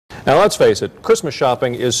Now, let's face it, Christmas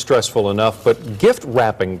shopping is stressful enough, but gift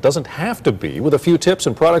wrapping doesn't have to be. With a few tips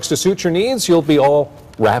and products to suit your needs, you'll be all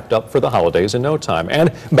wrapped up for the holidays in no time.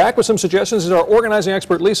 And back with some suggestions is our organizing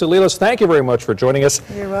expert, Lisa Lelis. Thank you very much for joining us.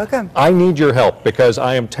 You're welcome. I need your help because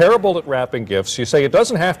I am terrible at wrapping gifts. You say it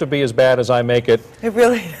doesn't have to be as bad as I make it. It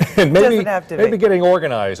really and maybe, doesn't have to be. Maybe getting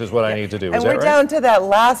organized is what I need to do. And we're down to that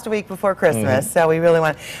last week before Christmas, so we really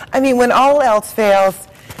want, I mean, when all else fails,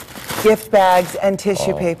 gift bags and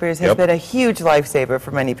tissue papers has been a huge lifesaver for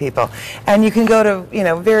many people. And you can go to, you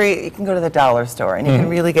can go to the dollar store and you can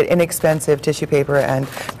really get inexpensive tissue paper and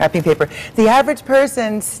wrapping paper. The average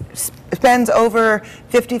person spends over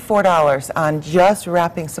 $54 on just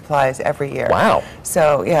wrapping supplies every year. Wow.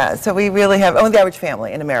 So, yeah, so we really have, the average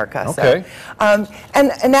family in America. Okay. So,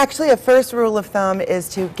 and actually a first rule of thumb is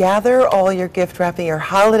to gather all your gift wrapping, your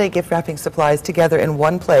holiday gift wrapping supplies together in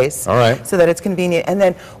one place. All right. So that it's convenient. And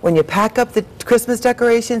then when you pack up the Christmas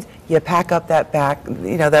decorations, you pack up that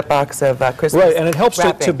that box of Christmas Right, and it helps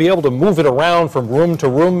to be able to move it around from room to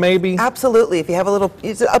room, maybe? Absolutely. If you have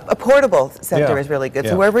a portable center is really good.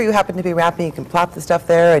 So wherever you happen to be wrapping, you can plop the stuff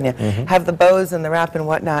there and you have the bows and the wrap and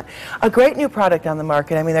whatnot. A great new product on the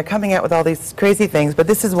market. I mean, they're coming out with all these crazy things, but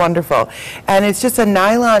this is wonderful. And it's just a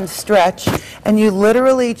nylon stretch, and you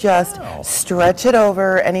literally just stretch it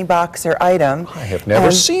over any box or item. I have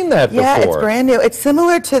never seen that before. Yeah, it's brand new. It's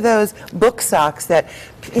similar to those book socks that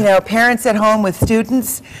parents at home with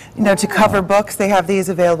students, to cover books, they have these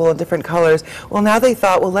available in different colors. Well, now they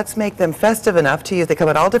thought, well, let's make them festive enough to use. They come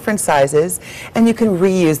in all different sizes, and you can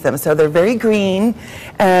reuse them. So they're very green.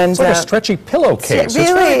 And it's like a stretchy pillowcase.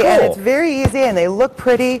 Really, cool. And it's very easy, and they look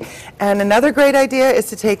pretty. And another great idea is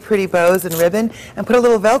to take pretty bows and ribbon and put a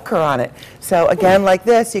little Velcro on it. So again, like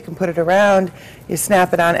this, you can put it around, you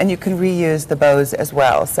snap it on, and you can reuse the bows as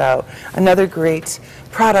well. So another great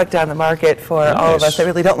product on the market for all of us that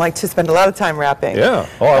really don't like to spend a lot of time wrapping. Yeah.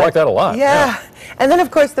 Oh, I like that a lot. Yeah. And then,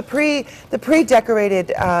 of course, the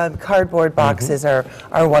pre-decorated cardboard boxes are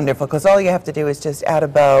wonderful because all you have to do is just add a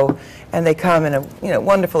bow, and they come in a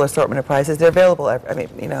wonderful assortment of prices. They're available. I mean,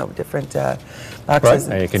 different boxes.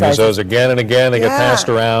 Right. And you can use those again and again. They get passed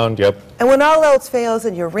around. Yep. And when all else fails,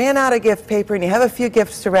 and you ran out of gift paper, and you have a few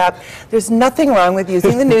gifts to wrap, there's nothing wrong with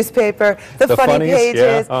using the newspaper, the funny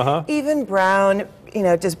pages, even brown.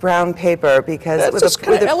 Just brown paper, because it's just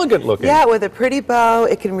kind of elegant looking. Yeah, with a pretty bow,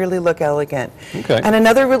 it can really look elegant. Okay. And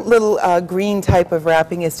another little green type of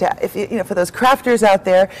wrapping is to, for those crafters out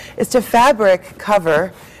there, is to fabric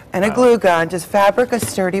cover and a glue gun, just fabric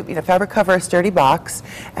cover a sturdy box,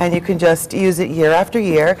 and you can just use it year after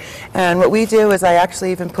year. And what we do is I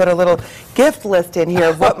actually even put a little gift list in here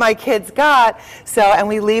of what my kids got. So, and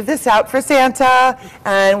we leave this out for Santa,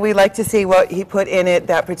 and we like to see what he put in it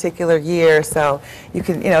that particular year. So you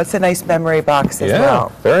can, it's a nice memory box as well.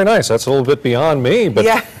 Very nice. That's a little bit beyond me, but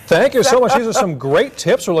thank you so much. These are some great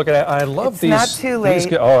tips we're looking at. I love these. It's not too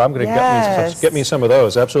late. I'm going to get me some of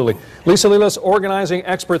those. Absolutely. Lisa Lelis, organizing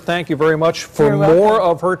expert, thank you very much. For more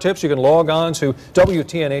of her tips, you can log on to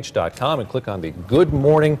WTNH.com and click on the Good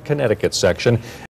Morning Connecticut section.